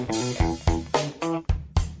Good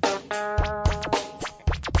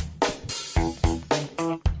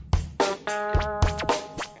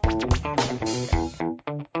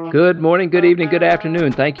morning, good evening, good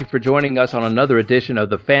afternoon. Thank you for joining us on another edition of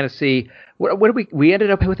the Fantasy. What did we ended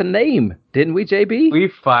up with a name, didn't we, JB? We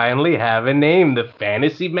finally have a name, the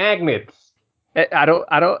Fantasy Magnets. I don't.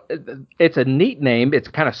 It's a neat name. It's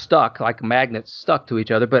kind of stuck, like magnets stuck to each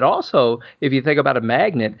other. But also, if you think about a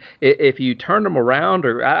magnet, if you turn them around,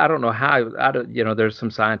 or I don't know how, I don't, there's some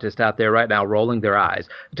scientists out there right now rolling their eyes.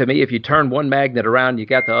 To me, if you turn one magnet around, you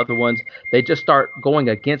got the other ones. They just start going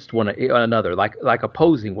against one another, like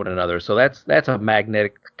opposing one another. So that's a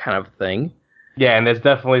magnetic kind of thing. Yeah, and there's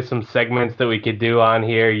definitely some segments that we could do on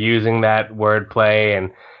here using that wordplay, and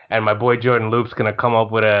my boy Jordan Loop's gonna come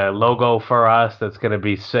up with a logo for us that's gonna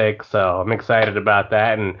be sick. So I'm excited about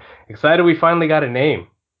that, and excited we finally got a name.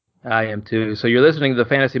 I am too. So you're listening to the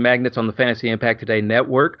Fantasy Magnets on the Fantasy Impact Today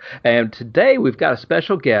network, and today we've got a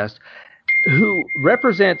special guest who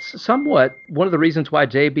represents somewhat one of the reasons why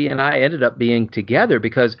JB and I ended up being together,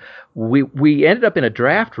 because we ended up in a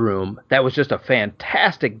draft room that was just a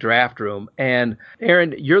fantastic draft room. And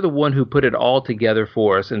Aaron, you're the one who put it all together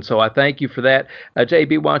for us, and so I thank you for that.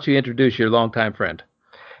 JB, why don't you introduce your longtime friend?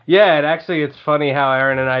 Yeah, it's funny how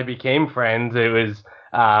Aaron and I became friends. It was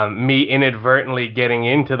me inadvertently getting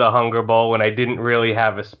into the Hunger Bowl when I didn't really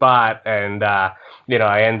have a spot, and I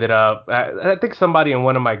ended up. I think somebody in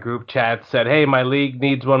one of my group chats said, "Hey, my league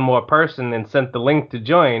needs one more person," and sent the link to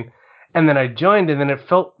join. And then I joined, and then it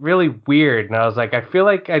felt really weird, and I was like, I feel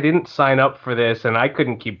like I didn't sign up for this, and I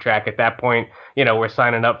couldn't keep track at that point. We're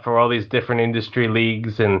signing up for all these different industry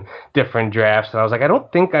leagues and different drafts. And I was like, I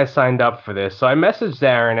don't think I signed up for this. So I messaged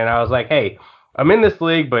Aaron and I was like, hey, I'm in this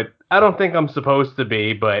league, but I don't think I'm supposed to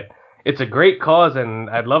be. But it's a great cause and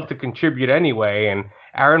I'd love to contribute anyway. And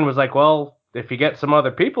Aaron was like, well, if you get some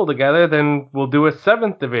other people together, then we'll do a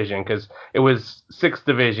seventh division because it was six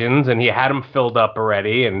divisions and he had them filled up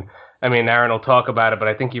already. And I mean, Aaron will talk about it, but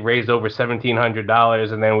I think he raised over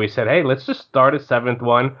 $1,700. And then we said, hey, let's just start a seventh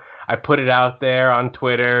one. I put it out there on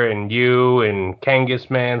Twitter, and you and Kangas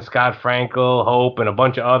Man, Scott Frankel, Hope, and a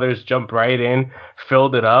bunch of others jumped right in,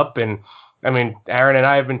 filled it up, and I mean, Aaron and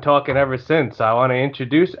I have been talking ever since. So I want to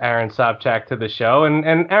introduce Aaron Sobchak to the show, and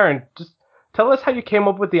Aaron, just tell us how you came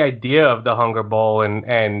up with the idea of the Hunger Bowl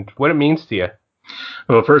and what it means to you.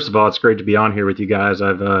 Well, first of all, it's great to be on here with you guys.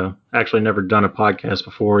 I've actually never done a podcast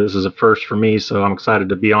before. This is a first for me, so I'm excited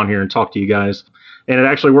to be on here and talk to you guys. And it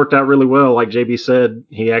actually worked out really well. Like JB said,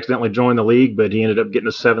 he accidentally joined the league, but he ended up getting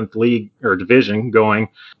a seventh league or division going.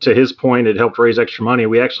 To his point, it helped raise extra money.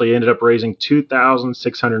 We actually ended up raising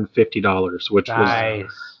 $2,650, which Nice.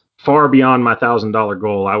 was far beyond my $1,000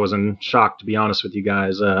 goal. I was in shock, to be honest with you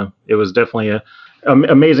guys. It was definitely a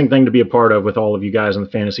amazing thing to be a part of with all of you guys in the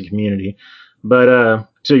fantasy community. But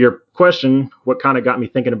to your question, what kind of got me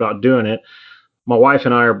thinking about doing it? My wife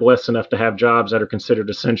and I are blessed enough to have jobs that are considered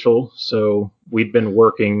essential. So we've been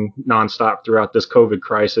working nonstop throughout this COVID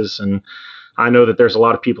crisis. And I know that there's a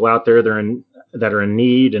lot of people out there that are in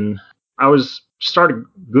need. And I was started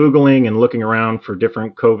Googling and looking around for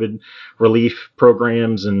different COVID relief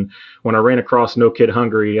programs. And when I ran across No Kid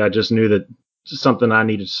Hungry, I just knew that something I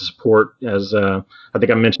needed to support. As I think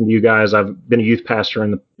I mentioned to you guys, I've been a youth pastor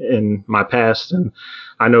in my past, and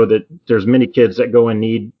I know that there's many kids that go in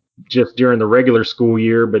need just during the regular school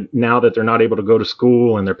year, but now that they're not able to go to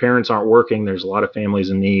school and their parents aren't working, there's a lot of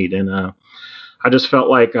families in need. And I just felt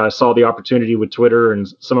like I saw the opportunity with Twitter and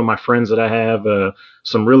some of my friends that I have,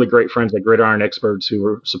 some really great friends at Gridiron Experts who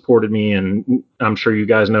were supported me. And I'm sure you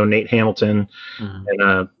guys know Nate Hamilton. Mm-hmm.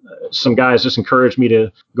 And some guys just encouraged me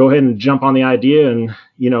to go ahead and jump on the idea. And,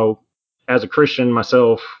 as a Christian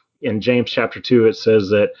myself, in James chapter 2, it says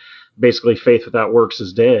that basically faith without works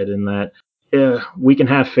is dead, and that we can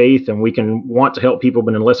have faith and we can want to help people,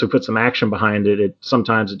 but unless we put some action behind it,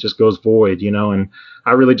 sometimes it just goes void, and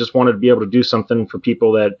I really just wanted to be able to do something for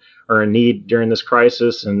people that are in need during this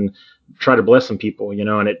crisis and try to bless some people,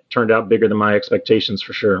 and it turned out bigger than my expectations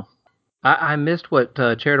for sure. I missed what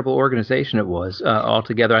charitable organization it was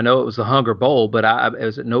altogether. I know it was the Hunger Bowl, but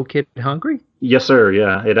was it No Kid Hungry? Yes, sir.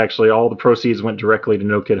 Yeah, it actually, all the proceeds went directly to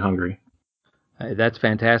No Kid Hungry. That's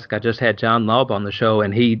fantastic. I just had John Laub on the show,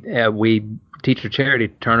 and we teacher charity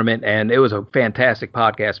tournament, and it was a fantastic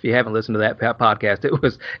podcast. If you haven't listened to that podcast,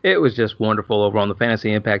 it was just wonderful over on the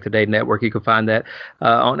Fantasy Impact Today network. You can find that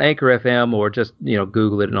on Anchor FM, or just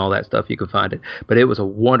Google it and all that stuff. You can find it. But it was a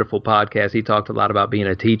wonderful podcast. He talked a lot about being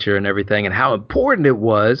a teacher and everything, and how important it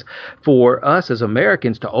was for us as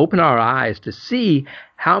Americans to open our eyes to see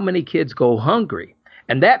how many kids go hungry.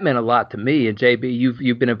 And that meant a lot to me. And JB,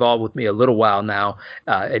 you've been involved with me a little while now,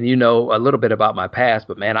 and you know a little bit about my past.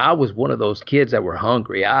 But man, I was one of those kids that were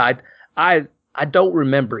hungry. I I don't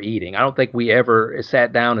remember eating. I don't think we ever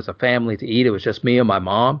sat down as a family to eat. It was just me and my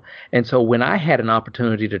mom. And so when I had an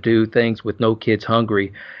opportunity to do things with no kids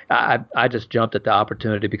hungry, I just jumped at the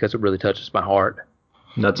opportunity because it really touches my heart.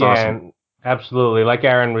 That's Yeah, awesome. and absolutely. Like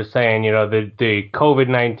Aaron was saying, the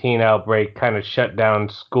COVID-19 outbreak kind of shut down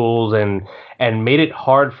schools and made it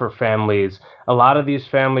hard for families. A lot of these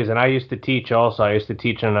families, and I used to teach also. I used to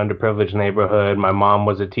teach in an underprivileged neighborhood. My mom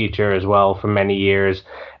was a teacher as well for many years,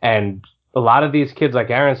 and a lot of these kids, like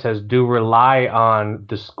Aaron says, do rely on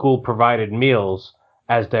the school provided meals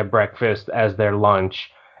as their breakfast, as their lunch.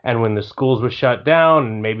 And when the schools were shut down,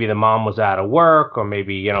 and maybe the mom was out of work, or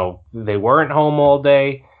maybe, they weren't home all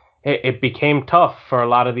day, it became tough for a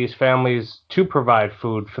lot of these families to provide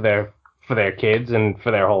food for their kids and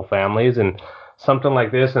for their whole families. And something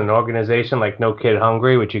like this, an organization like No Kid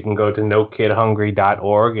Hungry, which you can go to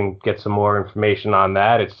nokidhungry.org and get some more information on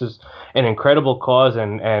that. It's just an incredible cause.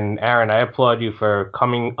 And Aaron, I applaud you for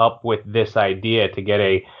coming up with this idea to get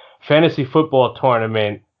a fantasy football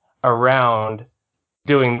tournament around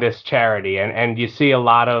doing this charity. And you see a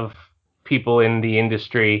lot of people in the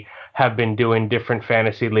industry have been doing different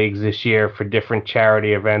fantasy leagues this year for different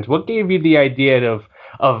charity events. What gave you the idea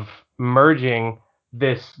of merging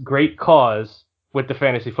this great cause with the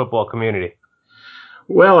fantasy football community?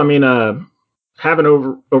 Well, I mean, having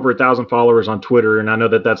over 1,000 followers on Twitter, and I know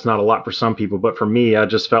that that's not a lot for some people, but for me, I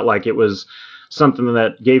just felt like it was something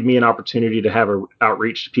that gave me an opportunity to have a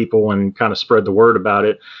outreach to people and kind of spread the word about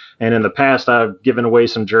it. And in the past, I've given away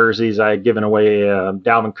some jerseys. I had given away a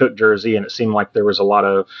Dalvin Cook jersey, and it seemed like there was a lot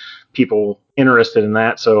of people interested in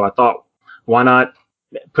that. So I thought, why not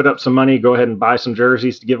put up some money, go ahead and buy some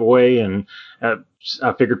jerseys to give away. And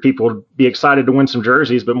I figured people would be excited to win some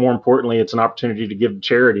jerseys, but more importantly, it's an opportunity to give to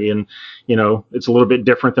charity. And, it's a little bit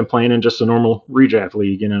different than playing in just a normal redraft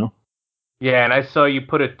league. Yeah, and I saw you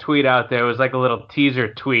put a tweet out there. It was like a little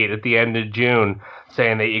teaser tweet at the end of June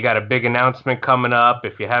saying that you got a big announcement coming up.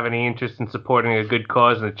 If you have any interest in supporting a good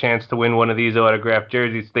cause and a chance to win one of these autographed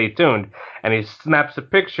jerseys, stay tuned. And he snaps a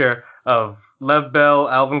picture of Lev Bell,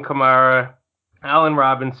 Alvin Kamara, Allen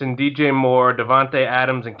Robinson, DJ Moore, Devontae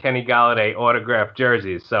Adams, and Kenny Galladay autographed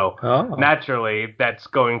jerseys. So naturally, that's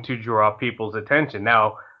going to draw people's attention.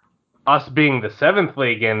 Now, us being the seventh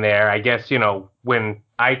league in there, I guess, when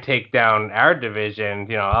I take down our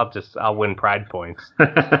division, I'll win pride points.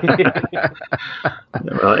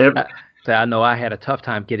 Well, I know I had a tough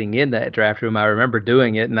time getting in that draft room. I remember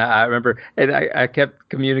doing it, and I remember, and I kept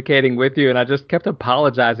communicating with you, and I just kept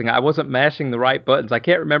apologizing. I wasn't mashing the right buttons. I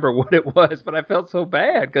can't remember what it was, but I felt so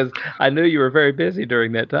bad because I knew you were very busy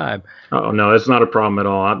during that time. Oh, no, it's not a problem at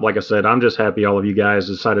all. Like I said, I'm just happy all of you guys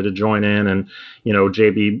decided to join in, and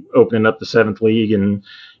JB opening up the seventh league, and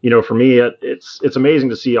for me, it's amazing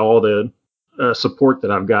to see all the support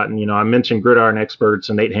that I've gotten. I mentioned Gridiron Experts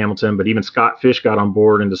and Nate Hamilton, but even Scott Fish got on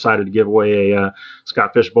board and decided to give away a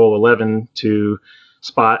Scott Fish Bowl 11 to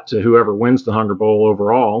spot to whoever wins the Hunger Bowl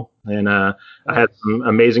overall. And I had some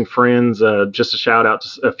amazing friends. Just a shout out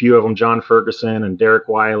to a few of them: John Ferguson and Derek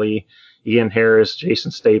Wiley, Ian Harris,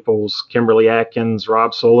 Jason Staples, Kimberly Atkins,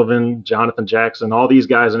 Rob Sullivan, Jonathan Jackson. All these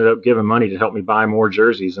guys ended up giving money to help me buy more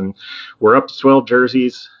jerseys. And we're up to 12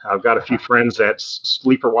 jerseys. I've got a few friends at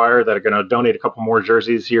Sleeper Wire that are going to donate a couple more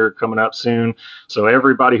jerseys here coming up soon. So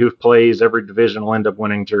everybody who plays every division will end up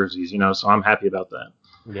winning jerseys, so I'm happy about that.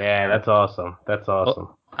 Yeah, that's awesome. That's awesome.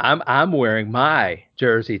 Well, I'm wearing my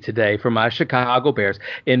jersey today for my Chicago Bears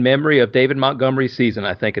in memory of David Montgomery's season.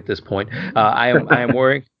 I think at this point, I am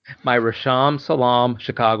wearing my Rasham Salam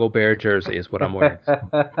Chicago Bear jersey is what I'm wearing.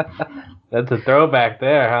 That's a throwback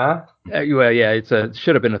there, huh? Well, yeah,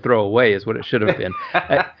 should have been a throwaway is what it should have been.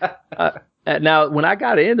 Now, when I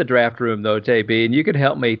got in the draft room, though, JB, and you can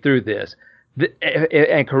help me through this,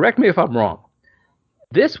 and correct me if I'm wrong,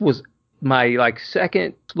 this was my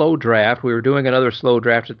second slow draft. We were doing another slow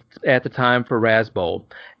draft at the time for Raz Bowl.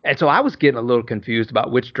 And so I was getting a little confused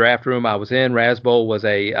about which draft room I was in. Raz Bowl was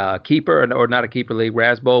a keeper, or not a keeper league.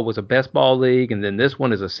 Raz Bowl was a best ball league, and then this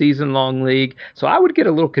one is a season-long league. So I would get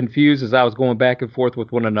a little confused as I was going back and forth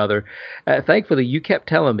with one another. Thankfully, you kept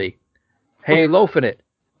telling me, hey, loafing it,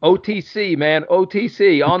 OTC, man,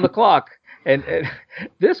 OTC, on the clock. And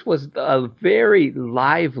this was a very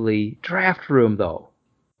lively draft room, though.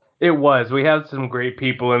 It was. We had some great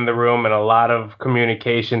people in the room and a lot of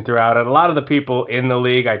communication throughout it. A lot of the people in the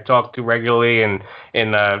league I talk to regularly and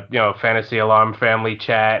in Fantasy Alarm family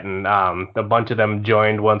chat, and a bunch of them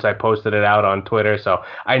joined once I posted it out on Twitter. So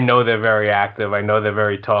I know they're very active. I know they're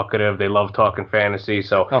very talkative. They love talking fantasy.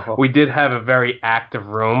 So we did have a very active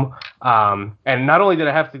room. And not only did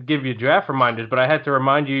I have to give you draft reminders, but I had to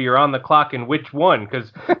remind you you're on the clock and which one.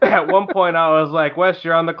 Because at one point I was like, Wes,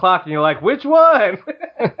 you're on the clock, and you're like, which one?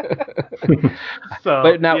 So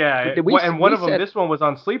but now, yeah, and one of them, this one was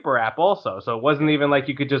on Sleeper app also, so it wasn't even like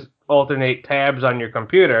you could just alternate tabs on your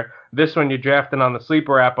computer. This one you're drafting on the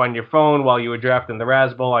Sleeper app on your phone while you were drafting the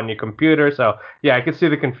Raspberry on your computer. So yeah, I could see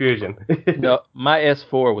the confusion. No, my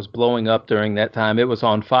S4 was blowing up during that time. It was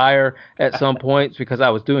on fire at some points because I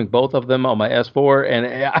was doing both of them on my S4, and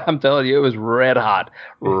I'm telling you, it was red hot,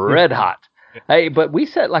 red hot. Hey, but we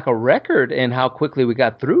set like a record in how quickly we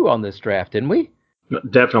got through on this draft, didn't we?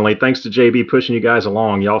 Definitely. Thanks to JB pushing you guys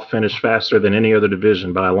along. Y'all finished faster than any other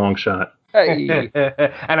division by a long shot. Hey.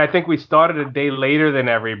 And I think we started a day later than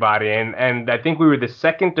everybody, and I think we were the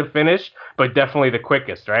second to finish, but definitely the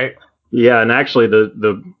quickest, right? Yeah, and actually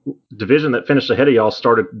the division that finished ahead of y'all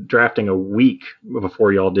started drafting a week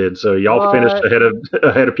before y'all did. So y'all finished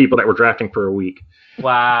ahead of people that were drafting for a week.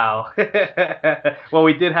 Wow. Well,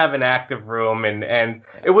 we did have an active room, and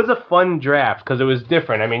it was a fun draft because it was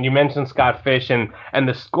different. I mean, you mentioned Scott Fish, and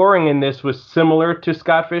the scoring in this was similar to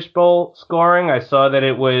Scott Fish Bowl scoring. I saw that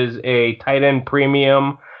it was a tight end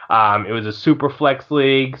premium. It was a super flex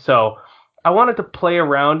league. So I wanted to play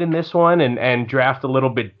around in this one and draft a little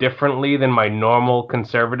bit differently than my normal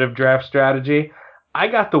conservative draft strategy. I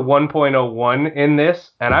got the 1.01 in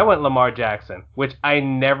this, and I went Lamar Jackson, which I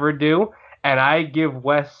never do. And I give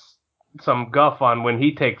Wes some guff on when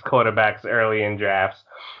he takes quarterbacks early in drafts.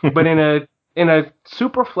 But in a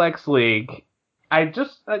super flex league, I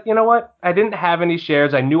just you know what? I didn't have any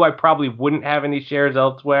shares. I knew I probably wouldn't have any shares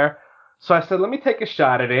elsewhere. So I said, let me take a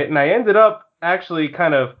shot at it. And I ended up actually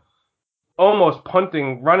kind of almost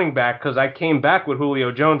punting running back because I came back with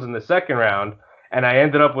Julio Jones in the second round. And I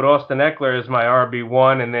ended up with Austin Eckler as my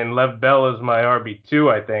RB1 and then Lev Bell as my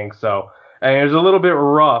RB2, I think. So and it was a little bit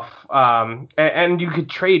rough. And you could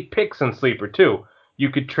trade picks in Sleeper too. You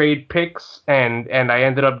could trade picks, and I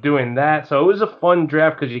ended up doing that. So it was a fun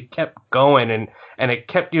draft because you kept going, and it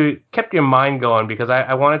kept your mind going because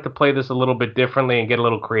I wanted to play this a little bit differently and get a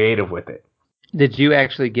little creative with it. Did you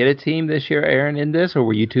actually get a team this year, Aaron, in this, or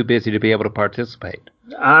were you too busy to be able to participate?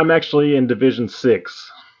 I'm actually in Division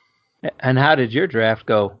 6. And how did your draft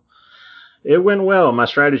go? It went well. My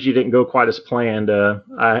strategy didn't go quite as planned.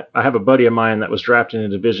 I have a buddy of mine that was drafted in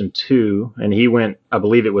Division 2, and he went, I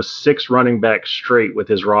believe it was 6 running backs straight with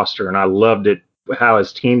his roster, and I loved it, how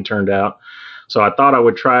his team turned out. So I thought I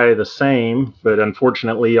would try the same, but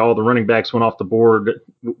unfortunately all the running backs went off the board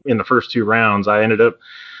in the first 2 rounds. I ended up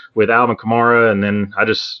with Alvin Kamara, and then I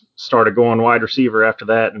just started going wide receiver after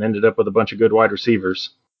that and ended up with a bunch of good wide receivers.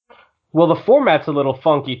 Well, the format's a little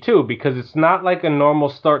funky, too, because it's not like a normal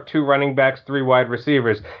start 2 running backs, 3 wide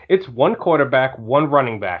receivers. It's 1 quarterback, 1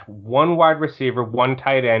 running back, 1 wide receiver, 1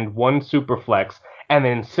 tight end, 1 super flex, and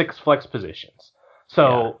then 6 flex positions.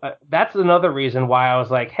 So that's another reason why I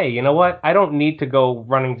was like, hey, you know what? I don't need to go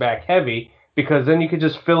running back heavy because then you could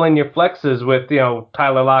just fill in your flexes with,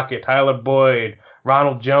 Tyler Lockett, Tyler Boyd,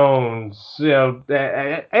 Ronald Jones.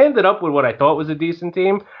 I ended up with what I thought was a decent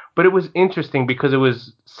team. But it was interesting because it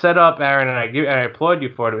was set up, Aaron, and I applaud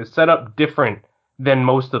you for it. It was set up different than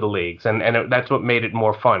most of the leagues, and that's what made it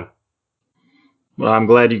more fun. Well, I'm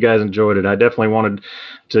glad you guys enjoyed it. I definitely wanted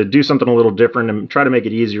to do something a little different and try to make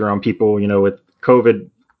it easier on people. With COVID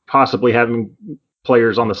possibly having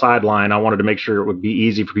players on the sideline, I wanted to make sure it would be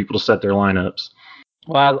easy for people to set their lineups.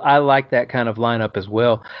 Well, I like that kind of lineup as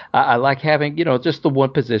well. I like having, just the one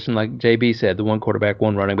position, like JB said, the 1 quarterback,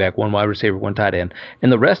 1 running back, 1 wide receiver, 1 tight end,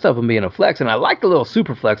 and the rest of them being a flex. And I like the little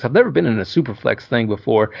super flex. I've never been in a super flex thing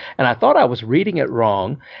before, and I thought I was reading it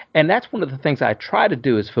wrong. And that's one of the things I try to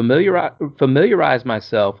do is familiarize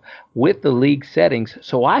myself with the league settings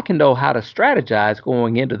so I can know how to strategize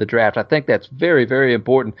going into the draft. I think that's very, very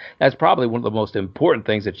important. That's probably one of the most important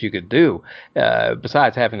things that you could do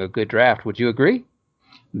besides having a good draft. Would you agree?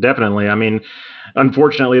 Definitely. I mean,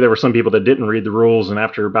 unfortunately, there were some people that didn't read the rules, and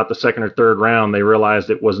after about the second or third round, they realized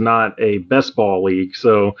it was not a best ball league.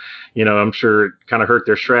 So, I'm sure it kind of hurt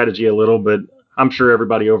their strategy a little, but I'm sure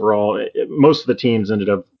everybody overall, most of the teams ended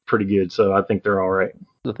up pretty good. So I think they're all right.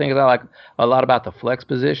 The thing that I like a lot about the flex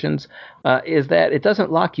positions is that it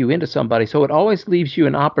doesn't lock you into somebody, so it always leaves you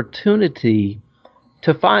an opportunity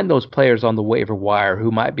to find those players on the waiver wire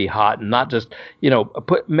who might be hot and not just,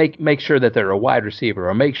 make sure that they're a wide receiver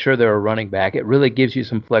or make sure they're a running back. It really gives you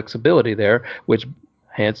some flexibility there, which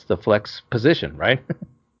hence the flex position, right?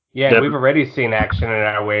 Yeah, we've already seen action in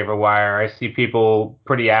our waiver wire. I see people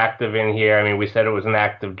pretty active in here. I mean, we said it was an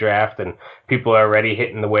active draft, and people are already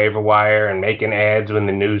hitting the waiver wire and making ads when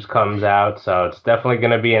the news comes out. So it's definitely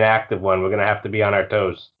going to be an active one. We're going to have to be on our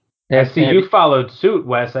toes. I see you followed suit,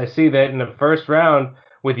 Wes. I see that in the first round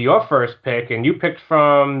with your first pick, and you picked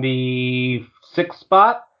from the 6th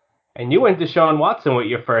spot, and you went Deshaun Watson with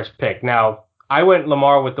your first pick. Now, I went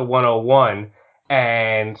Lamar with the 101.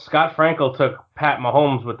 And Scott Frankel took Pat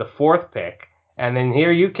Mahomes with the 4th pick. And then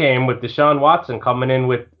here you came with Deshaun Watson coming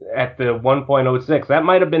in at the 1.06. That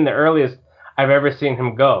might have been the earliest I've ever seen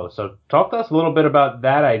him go. So talk to us a little bit about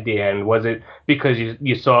that idea. And was it because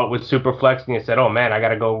you saw it with Superflex and you said, oh, man, I got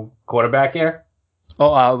to go quarterback here?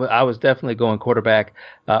 Oh, I was definitely going quarterback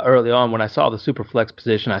early on. When I saw the super flex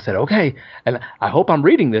position, I said, okay, and I hope I'm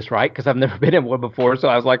reading this right because I've never been in one before. So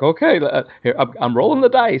I was like, okay, here, I'm rolling the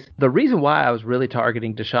dice. The reason why I was really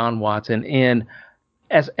targeting Deshaun Watson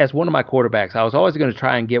as one of my quarterbacks, I was always going to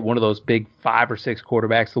try and get one of those big 5 or 6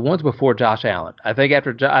 quarterbacks, the ones before Josh Allen. I think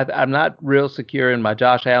I'm not real secure in my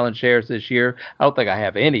Josh Allen shares this year. I don't think I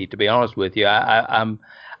have any, to be honest with you.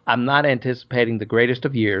 I'm not anticipating the greatest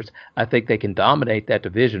of years. I think they can dominate that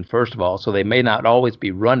division, first of all, so they may not always be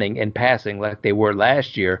running and passing like they were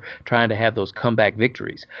last year, trying to have those comeback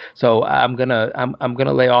victories. So I'm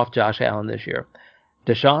gonna lay off Josh Allen this year.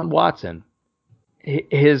 Deshaun Watson,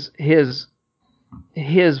 his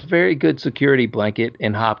very good security blanket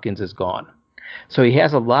in Hopkins is gone. So he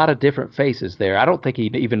has a lot of different faces there. I don't think he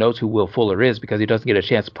even knows who Will Fuller is because he doesn't get a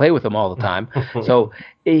chance to play with them all the time. So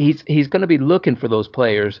he's going to be looking for those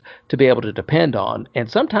players to be able to depend on. And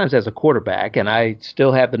sometimes as a quarterback, and I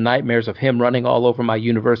still have the nightmares of him running all over my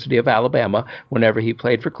University of Alabama whenever he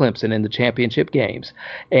played for Clemson in the championship games.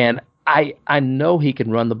 And I know he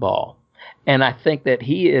can run the ball. And I think that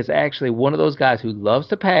he is actually one of those guys who loves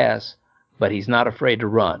to pass, but he's not afraid to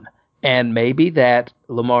run. And maybe that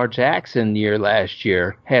Lamar Jackson year last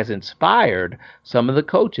year has inspired some of the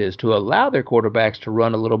coaches to allow their quarterbacks to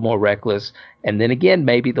run a little more reckless. And then again,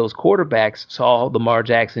 maybe those quarterbacks saw Lamar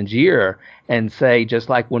Jackson's year and say, just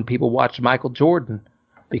like when people watched Michael Jordan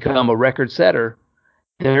become a record setter,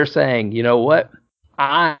 they're saying, you know what?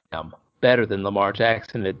 I am better than Lamar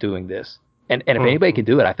Jackson at doing this. And if anybody can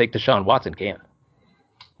do it, I think Deshaun Watson can.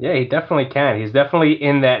 Yeah, he definitely can. He's definitely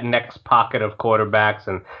in that next pocket of quarterbacks.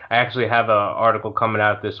 And I actually have an article coming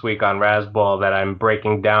out this week on Razzball that I'm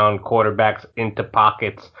breaking down quarterbacks into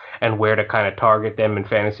pockets and where to kind of target them in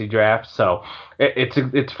fantasy drafts. So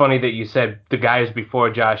it's funny that you said the guys before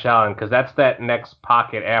Josh Allen, because that's that next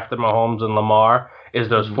pocket after Mahomes and Lamar is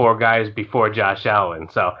those 4 guys before Josh Allen.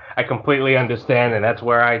 So I completely understand, and that's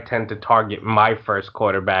where I tend to target my first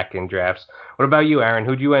quarterback in drafts. What about you, Aaron?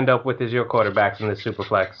 Who'd you end up with as your quarterbacks in this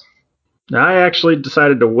Superflex? I actually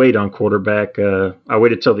decided to wait on quarterback. I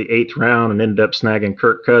waited till the 8th round and ended up snagging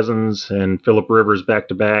Kirk Cousins and Phillip Rivers back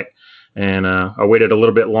to back. And I waited a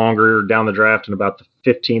little bit longer down the draft in about the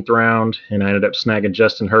 15th round, and I ended up snagging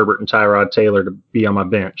Justin Herbert and Tyrod Taylor to be on my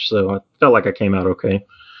bench. So I felt like I came out okay.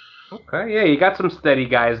 Okay, yeah, you got some steady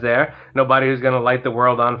guys there. Nobody who's going to light the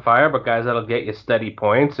world on fire, but guys that'll get you steady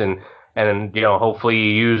points, and hopefully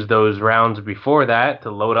you use those rounds before that to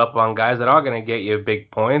load up on guys that are going to get you big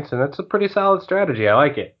points, and that's a pretty solid strategy. I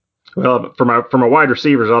like it. Well, for my wide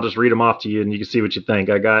receivers, I'll just read them off to you, and you can see what you think.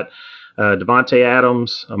 I got Devontae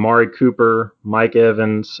Adams, Amari Cooper, Mike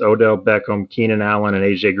Evans, Odell Beckham, Keenan Allen, and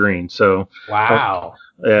AJ Green. So wow,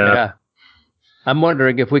 yeah. I'm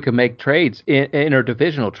wondering if we could make trades,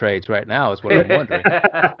 interdivisional trades right now is what I'm wondering.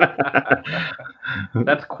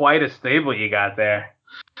 That's quite a stable you got there.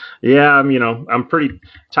 Yeah, I'm pretty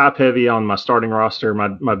top heavy on my starting roster.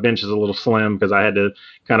 My bench is a little slim because I had to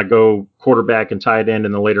kind of go quarterback and tight end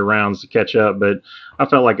in the later rounds to catch up. But I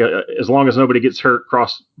felt like as long as nobody gets hurt,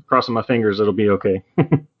 crossing my fingers, it'll be okay.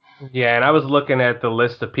 Yeah, and I was looking at the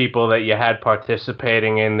list of people that you had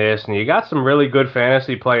participating in this, and you got some really good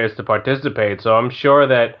fantasy players to participate. So I'm sure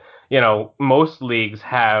that, most leagues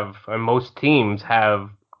have, and most teams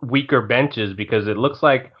have weaker benches because it looks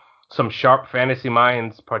like some sharp fantasy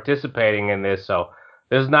minds participating in this. So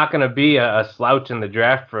there's not going to be a slouch in the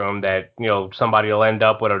draft room that, somebody will end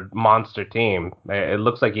up with a monster team. It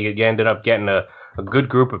looks like you ended up getting a good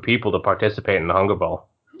group of people to participate in the Hunger Bowl.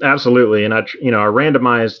 Absolutely, and I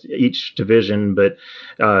randomized each division, but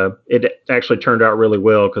it actually turned out really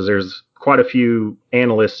well because there's quite a few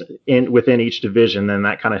analysts within each division, and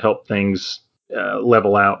that kind of helped things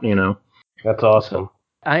level out. That's awesome.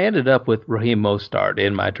 I ended up with Raheem Mostert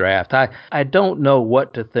in my draft. I don't know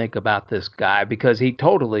what to think about this guy because he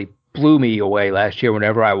totally blew me away last year.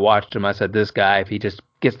 Whenever I watched him, I said, this guy, if he just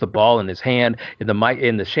gets the ball in his hand in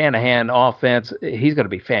the Shanahan offense, he's going to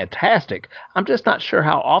be fantastic. I'm just not sure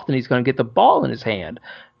how often he's going to get the ball in his hand.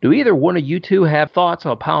 Do either one of you two have thoughts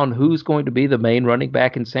upon who's going to be the main running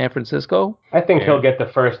back in San Francisco? I think he'll get the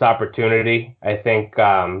first opportunity. I think,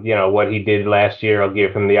 what he did last year will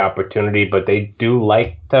give him the opportunity, but they do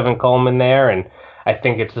like Tevin Coleman there, and I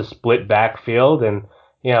think it's a split backfield. And,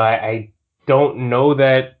 I don't know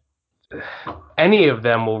that any of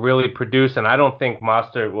them will really produce, and I don't think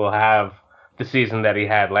Mostert will have the season that he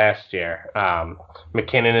had last year.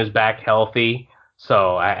 McKinnon is back healthy,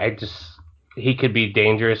 so he could be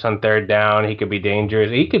dangerous on third down. He could be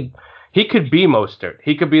dangerous. He could be Mostert.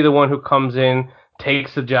 He could be the one who comes in,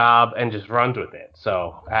 takes the job, and just runs with it.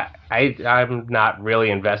 So I'm not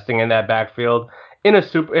really investing in that backfield in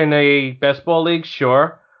a best ball league,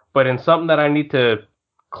 sure, but in something that I need to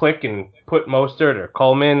click and put Mostert or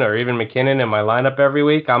Coleman or even McKinnon in my lineup every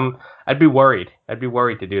week, I'd be worried. I'd be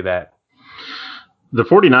worried to do that. The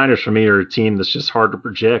 49ers for me are a team that's just hard to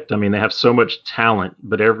project. I mean, they have so much talent,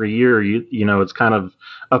 but every year, it's kind of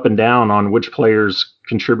up and down on which players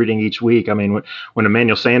contributing each week. I mean, when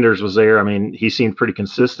Emmanuel Sanders was there, I mean, he seemed pretty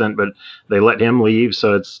consistent, but they let him leave.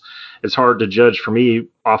 So it's hard to judge for me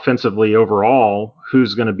offensively overall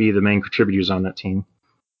who's going to be the main contributors on that team.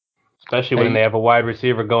 Especially when they have a wide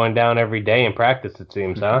receiver going down every day in practice, it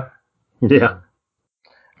seems, huh? Yeah.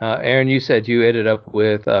 Aaron, you said you ended up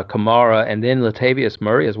with Kamara and then Latavius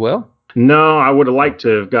Murray as well? No, I would have liked to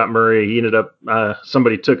have got Murray. He ended up,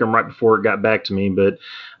 somebody took him right before it got back to me, but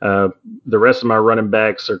the rest of my running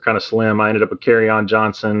backs are kind of slim. I ended up with Kerryon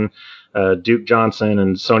Johnson, Duke Johnson,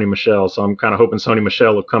 and Sony Michel, so I'm kind of hoping Sony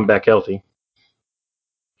Michel will come back healthy.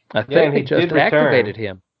 I think he just activated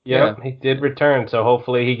him. Yep, yeah, he did return, so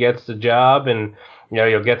hopefully he gets the job and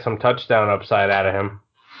you'll get some touchdown upside out of him.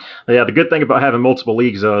 Yeah, the good thing about having multiple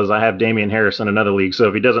leagues, though, is I have Damian Harris in another league, so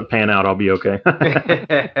if he doesn't pan out, I'll be okay.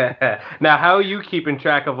 Now, how are you keeping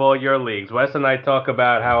track of all your leagues? Wes and I talk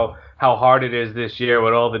about how hard it is this year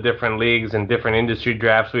with all the different leagues and different industry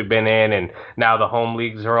drafts we've been in, and now the home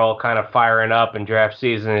leagues are all kind of firing up and draft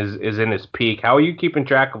season is in its peak. How are you keeping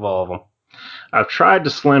track of all of them? I've tried to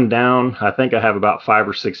slim down. I think I have about 5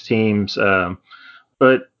 or 6 teams,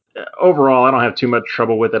 but overall, I don't have too much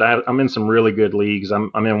trouble with it. I'm in some really good leagues. I'm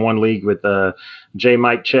in one league with J.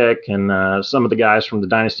 Mike Check and some of the guys from the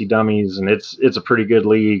Dynasty Dummies, and it's a pretty good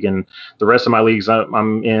league. And the rest of my leagues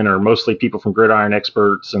I'm in are mostly people from Gridiron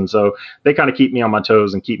Experts, and so they kind of keep me on my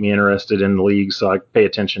toes and keep me interested in the league, so I pay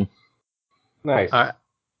attention. Nice. All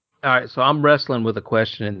right. So I'm wrestling with a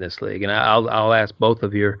question in this league, and I'll ask both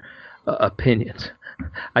of your opinions.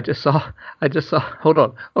 I just saw. Hold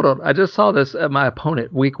on. I just saw this. My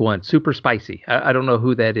opponent, week 1, Super Spicy. I don't know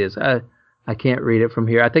who that is. I can't read it from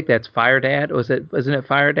here. I think that's Fire Dad. Isn't it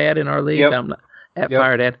Fire Dad in our league? Yep. I'm not,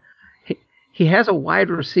 Fire Dad. He has a wide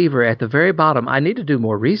receiver at the very bottom. I need to do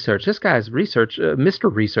more research. This guy's research,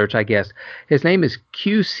 Mr. Research, I guess. His name is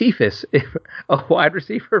Q Cephas, a wide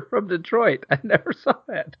receiver from Detroit. I never saw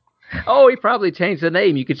that. Oh, he probably changed the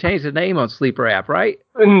name. You could change the name on Sleeper app, right?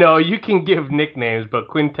 No, you can give nicknames, but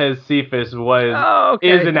Quintez Cephas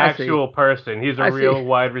is an actual person. He's a real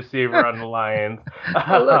wide receiver on the Lions.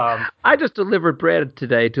 I just delivered bread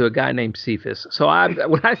today to a guy named Cephas. So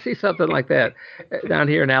when I see something like that down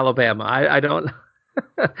here in Alabama, I don't.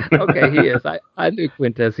 Okay, he is. I knew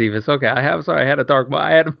Quintez Cephas. Okay, I had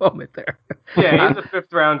a moment there. Yeah, he's a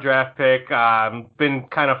 5th round draft pick. Been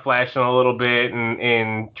kind of flashing a little bit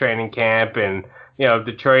in training camp, and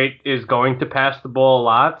Detroit is going to pass the ball a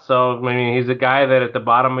lot. So I mean, he's a guy that at the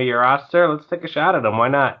bottom of your roster. Let's take a shot at him. Why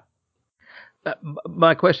not?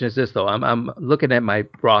 My question is this, though. I'm looking at my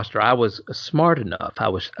roster. I was smart enough. I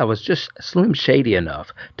was just slim shady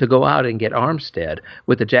enough to go out and get Armstead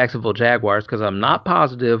with the Jacksonville Jaguars because I'm not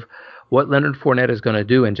positive what Leonard Fournette is going to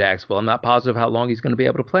do in Jacksonville. I'm not positive how long he's going to be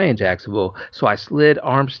able to play in Jacksonville. So I slid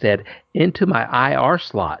Armstead into my IR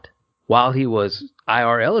slot while he was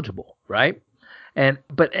IR eligible, right?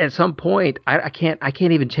 But at some point, I can't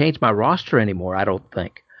even change my roster anymore. I don't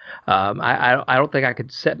think. I don't think I could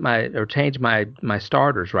change my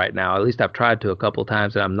starters right now. At least I've tried to a couple of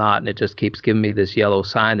times and I'm not, and it just keeps giving me this yellow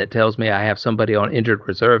sign that tells me I have somebody on injured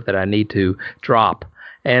reserve that I need to drop.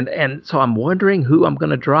 And so I'm wondering who I'm going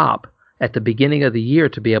to drop at the beginning of the year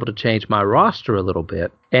to be able to change my roster a little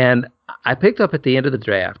bit. And I picked up at the end of the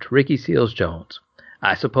draft Ricky Seals-Jones.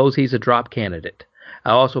 I suppose he's a drop candidate.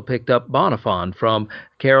 I also picked up Bonifon from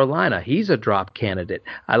Carolina. He's a drop candidate.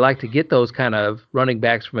 I like to get those kind of running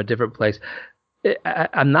backs from a different place.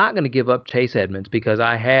 I'm not going to give up Chase Edmonds because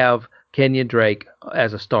I have Kenyon Drake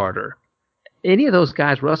as a starter. Any of those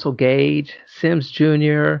guys, Russell Gage, Sims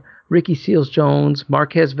Jr., Ricky Seals-Jones,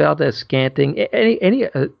 Marquez Valdez-Scantling, any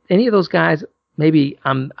of those guys, maybe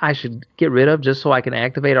I should get rid of just so I can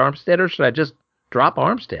activate Armstead, or should I just drop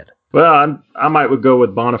Armstead? Well, I might would go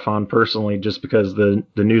with Bonifon personally, just because the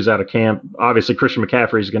news out of camp. Obviously, Christian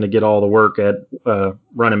McCaffrey is going to get all the work at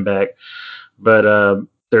running back, but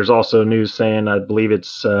there's also news saying, I believe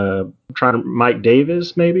it's Mike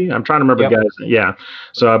Davis, maybe. I'm trying to remember the guys. Yeah,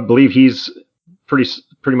 so I believe he's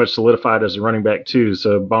pretty much solidified as a running back too.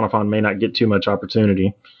 So Bonifon may not get too much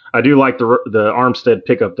opportunity. I do like the Armstead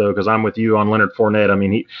pickup though, because I'm with you on Leonard Fournette. I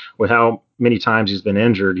mean, with how many times he's been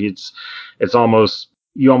injured, it's almost,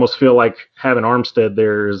 you almost feel like having Armstead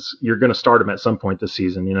there is, you're going to start him at some point this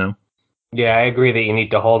season, you know? Yeah, I agree that you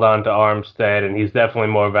need to hold on to Armstead, and he's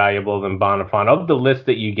definitely more valuable than Bonifon. Of the list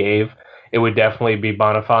that you gave, it would definitely be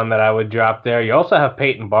Bonifon that I would drop there. You also have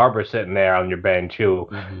Peyton Barber sitting there on your bench, who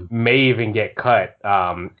may even get cut.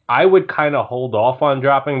 I would kind of hold off on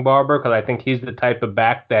dropping Barber because I think he's the type of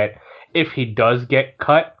back that if he does get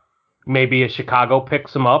cut, maybe a Chicago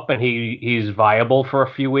picks him up and he's viable for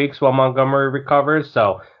a few weeks while Montgomery recovers.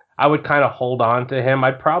 So I would kind of hold on to him.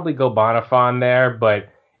 I'd probably go Bonifon there, but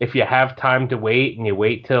if you have time to wait and you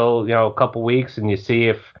wait till, a couple weeks and you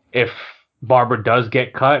see if Barber does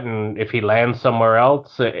get cut and if he lands somewhere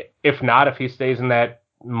else, if not, if he stays in that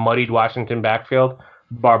muddied Washington backfield,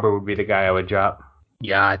 Barber would be the guy I would drop.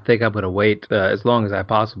 Yeah, I think I'm going to wait as long as I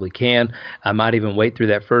possibly can. I might even wait through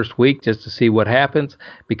that first week just to see what happens,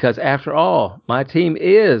 because after all, my team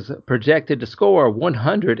is projected to score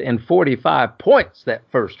 145 points that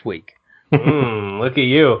first week. Look at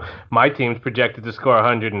you. My team's projected to score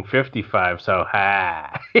 155, so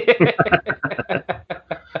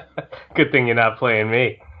good thing you're not playing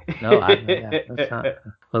me. No, that's not.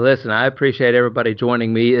 Well, listen, I appreciate everybody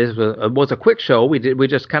joining me. It was a quick show. We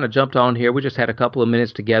just kind of jumped on here. We just had a couple of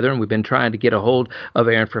minutes together, and we've been trying to get a hold of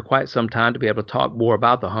Aaron for quite some time to be able to talk more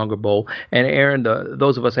about the Hunger Bowl. And Aaron,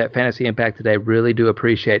 those of us at Fantasy Impact today really do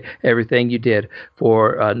appreciate everything you did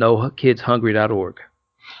for NoKidsHungry.org.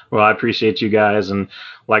 Well, I appreciate you guys. And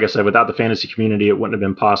like I said, without the fantasy community, it wouldn't have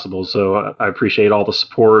been possible. So I appreciate all the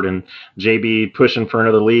support and JB pushing for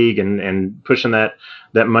another league and pushing that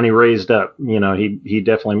money raised up. He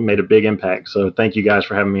definitely made a big impact. So thank you guys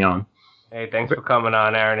for having me on. Hey, thanks for coming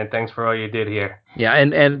on, Aaron, and thanks for all you did here. Yeah,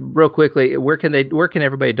 and real quickly, where can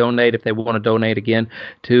everybody donate if they want to donate again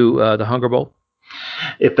to the Hunger Bowl?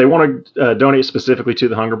 If they want to donate specifically to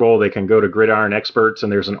the Hunger Bowl, they can go to Gridiron Experts,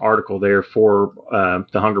 and there's an article there for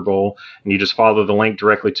the Hunger Bowl, and you just follow the link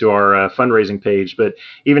directly to our fundraising page. But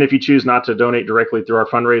even if you choose not to donate directly through our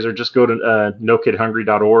fundraiser, just go to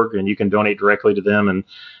NoKidHungry.org, and you can donate directly to them and,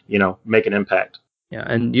 make an impact. Yeah,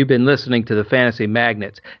 and you've been listening to the Fantasy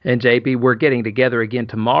Magnets. And JB, we're getting together again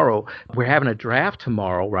tomorrow. We're having a draft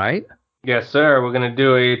tomorrow, right? Yes, sir. We're going to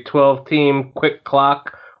do a 12-team quick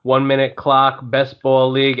clock, 1-minute clock, best ball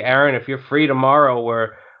league. Aaron, if you're free tomorrow,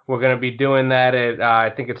 we're going to be doing that at, I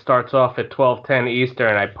think it starts off at 12:10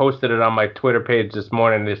 Eastern. I posted it on my Twitter page this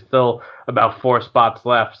morning. There's still about 4 spots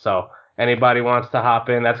left. So anybody wants to hop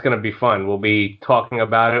in, that's going to be fun. We'll be talking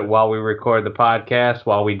about it while we record the podcast,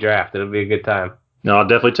 while we draft. It'll be a good time. No, I'll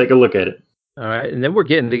definitely take a look at it. All right, and then we're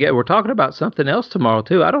getting together. We're talking about something else tomorrow,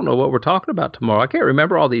 too. I don't know what we're talking about tomorrow. I can't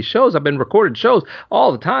remember all these shows. I've been recording shows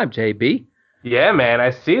all the time, JB. Yeah, man,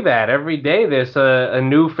 I see that. Every day there's a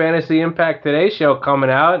new Fantasy Impact Today show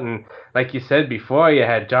coming out, and like you said before, you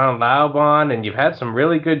had John Laub on, and you've had some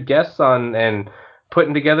really good guests on and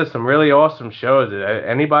putting together some really awesome shows.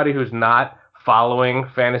 Anybody who's not following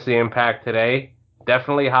Fantasy Impact Today,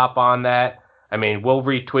 definitely hop on that. I mean, we'll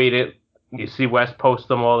retweet it. You see Wes post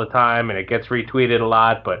them all the time, and it gets retweeted a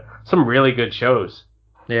lot, but some really good shows.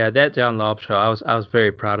 Yeah, that John Laub show, I was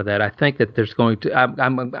very proud of that. I think that there's going to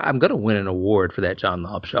I'm going to win an award for that John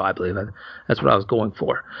Laub show. I believe that's what I was going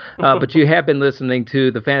for. But you have been listening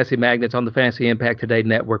to the Fantasy Magnets on the Fantasy Impact Today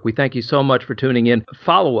Network. We thank you so much for tuning in.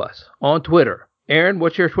 Follow us on Twitter. Aaron,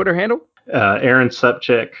 what's your Twitter handle? Aaron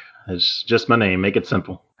Supchik. It's just my name. Make it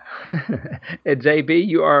simple. And JB,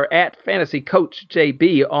 you are at Fantasy Coach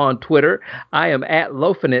JB on Twitter. I am at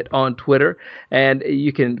Lofinit on Twitter, and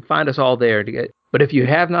you can find us all there. But if you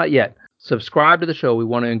have not yet, subscribe to the show. We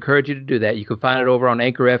want to encourage you to do that. You can find it over on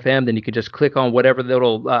Anchor FM. Then you can just click on whatever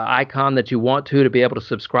little icon that you want to be able to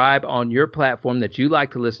subscribe on your platform that you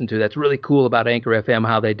like to listen to. That's really cool about Anchor FM,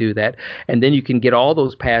 how they do that. And then you can get all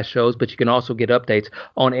those past shows, but you can also get updates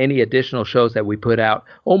on any additional shows that we put out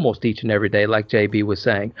almost each and every day, like JB was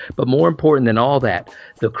saying. But more important than all that,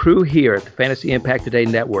 the crew here at the Fantasy Impact Today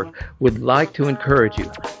Network would like to encourage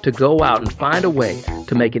you to go out and find a way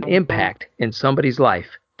to make an impact in somebody's life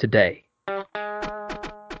today.